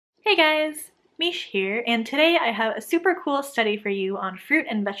Hey guys, Mish here, and today I have a super cool study for you on fruit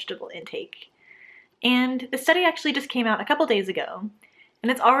and vegetable intake. And the study actually just came out a couple days ago, and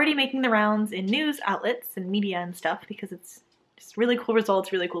it's already making the rounds in news outlets and media and stuff because it's just really cool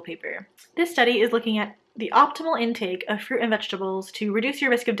results, really cool paper. This study is looking at the optimal intake of fruit and vegetables to reduce your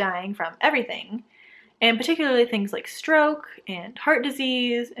risk of dying from everything, and particularly things like stroke and heart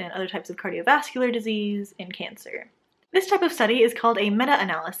disease and other types of cardiovascular disease and cancer. This type of study is called a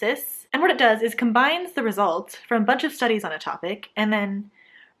meta-analysis, and what it does is combines the results from a bunch of studies on a topic and then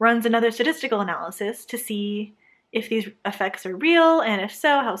runs another statistical analysis to see if these effects are real, and if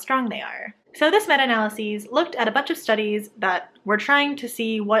so, how strong they are. So this meta-analysis looked at a bunch of studies that were trying to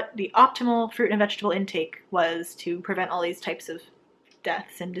see what the optimal fruit and vegetable intake was to prevent all these types of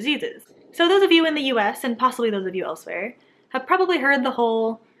deaths and diseases. So those of you in the US, and possibly those of you elsewhere, have probably heard the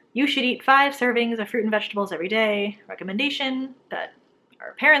whole "you should eat 5 servings of fruit and vegetables every day" recommendation that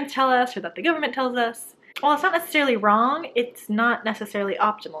our parents tell us or that the government tells us. While it's not necessarily wrong, it's not necessarily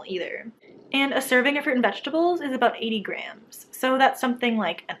optimal either. And a serving of fruit and vegetables is about 80 grams. So that's something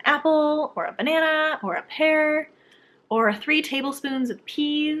like an apple, or a banana, or a pear, or 3 tablespoons of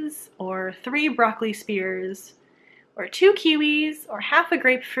peas, or 3 broccoli spears, or 2 kiwis, or half a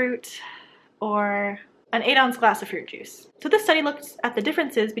grapefruit, or an 8-ounce glass of fruit juice. So this study looked at the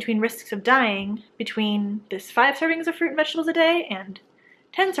differences between risks of dying between this 5 servings of fruit and vegetables a day and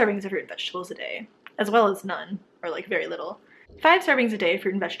 10 servings of fruit and vegetables a day, as well as none, or like very little. 5 servings a day of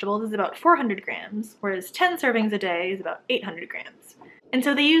fruit and vegetables is about 400 grams, whereas 10 servings a day is about 800 grams. And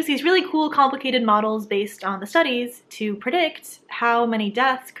so they use these really cool, complicated models based on the studies to predict how many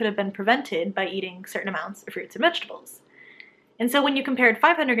deaths could have been prevented by eating certain amounts of fruits and vegetables. And so when you compared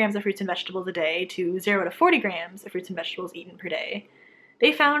 500 grams of fruits and vegetables a day to 0 to 40 grams of fruits and vegetables eaten per day,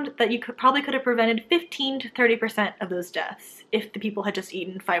 they found that you probably could have prevented 15 to 30% of those deaths if the people had just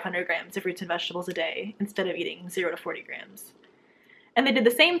eaten 500 grams of fruits and vegetables a day instead of eating 0 to 40 grams. And they did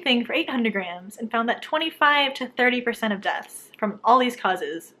the same thing for 800 grams and found that 25 to 30% of deaths from all these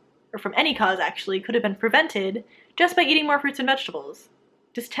causes, or from any cause actually, could have been prevented just by eating more fruits and vegetables.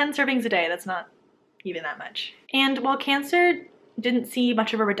 Just 10 servings a day, that's not even that much. And while cancer didn't see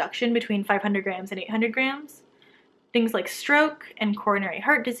much of a reduction between 500 grams and 800 grams, things like stroke and coronary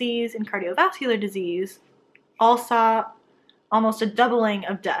heart disease and cardiovascular disease all saw almost a doubling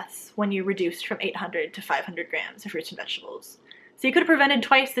of deaths when you reduced from 800 to 500 grams of fruits and vegetables. So you could have prevented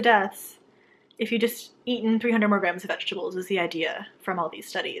twice the deaths if you just eaten 300 more grams of vegetables, is the idea from all these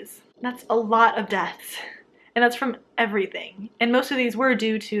studies. That's a lot of deaths, and that's from everything. And most of these were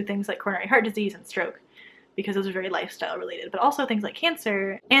due to things like coronary heart disease and stroke, because those are very lifestyle related, but also things like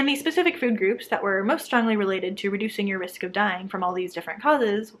cancer. And the specific food groups that were most strongly related to reducing your risk of dying from all these different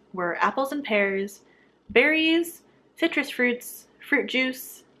causes were apples and pears, berries, citrus fruits, fruit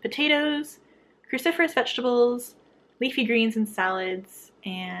juice, potatoes, cruciferous vegetables, leafy greens and salads,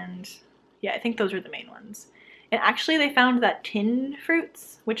 and yeah, I think those were the main ones. And actually they found that tinned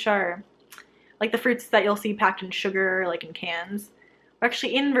fruits, which are like the fruits that you'll see packed in sugar, like in cans, are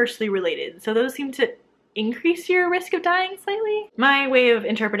actually inversely related. So those seem to increase your risk of dying slightly. My way of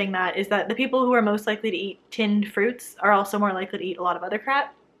interpreting that is that the people who are most likely to eat tinned fruits are also more likely to eat a lot of other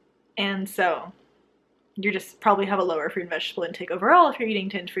crap, and so you just probably have a lower fruit and vegetable intake overall if you're eating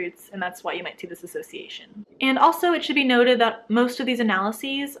tinned fruits, and that's why you might see this association. And also it should be noted that most of these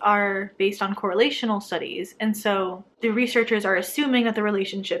analyses are based on correlational studies, and so the researchers are assuming that the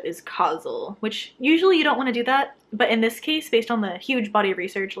relationship is causal, which usually you don't want to do that, but in this case, based on the huge body of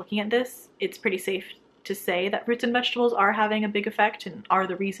research looking at this, it's pretty safe to say that fruits and vegetables are having a big effect and are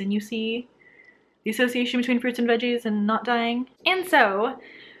the reason you see the association between fruits and veggies and not dying. And so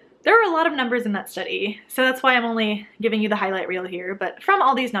there are a lot of numbers in that study, so that's why I'm only giving you the highlight reel here, but from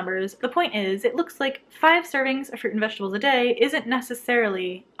all these numbers, the point is it looks like 5 servings of fruit and vegetables a day isn't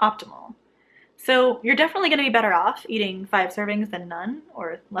necessarily optimal. So you're definitely going to be better off eating 5 servings than none,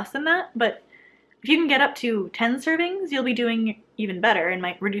 or less than that, but if you can get up to 10 servings, you'll be doing even better and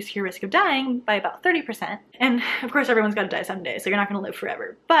might reduce your risk of dying by about 30%. And of course everyone's got to die someday, so you're not going to live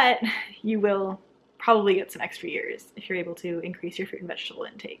forever, but you will probably get some extra years if you're able to increase your fruit and vegetable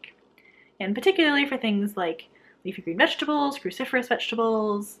intake. And particularly for things like leafy green vegetables, cruciferous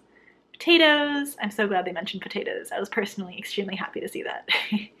vegetables, potatoes. I'm so glad they mentioned potatoes. I was personally extremely happy to see that.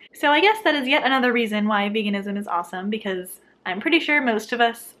 So I guess that is yet another reason why veganism is awesome, because I'm pretty sure most of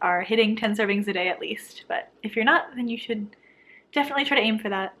us are hitting 10 servings a day at least, but if you're not, then you should definitely try to aim for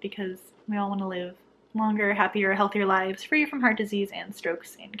that, because we all want to live longer, happier, healthier lives, free from heart disease and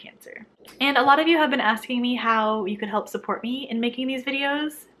strokes and cancer. And a lot of you have been asking me how you could help support me in making these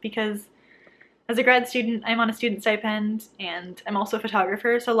videos, because As a grad student, I'm on a student stipend and I'm also a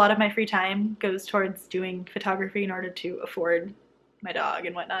photographer, so a lot of my free time goes towards doing photography in order to afford my dog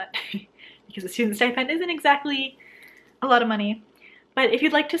and whatnot, because a student stipend isn't exactly a lot of money. But if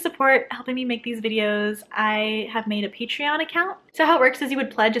you'd like to support helping me make these videos, I have made a Patreon account. So how it works is you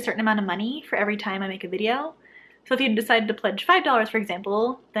would pledge a certain amount of money for every time I make a video. So if you decided to pledge $5, for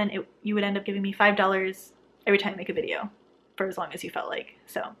example, then you would end up giving me $5 every time I make a video for as long as you felt like.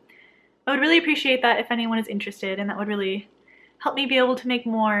 So I would really appreciate that if anyone is interested, and that would really help me be able to make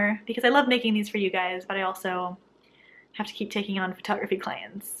more, because I love making these for you guys, but I also have to keep taking on photography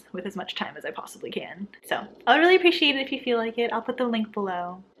clients with as much time as I possibly can. So I would really appreciate it if you feel like it. I'll put the link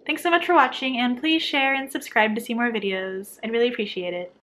below. Thanks so much for watching, and please share and subscribe to see more videos. I'd really appreciate it.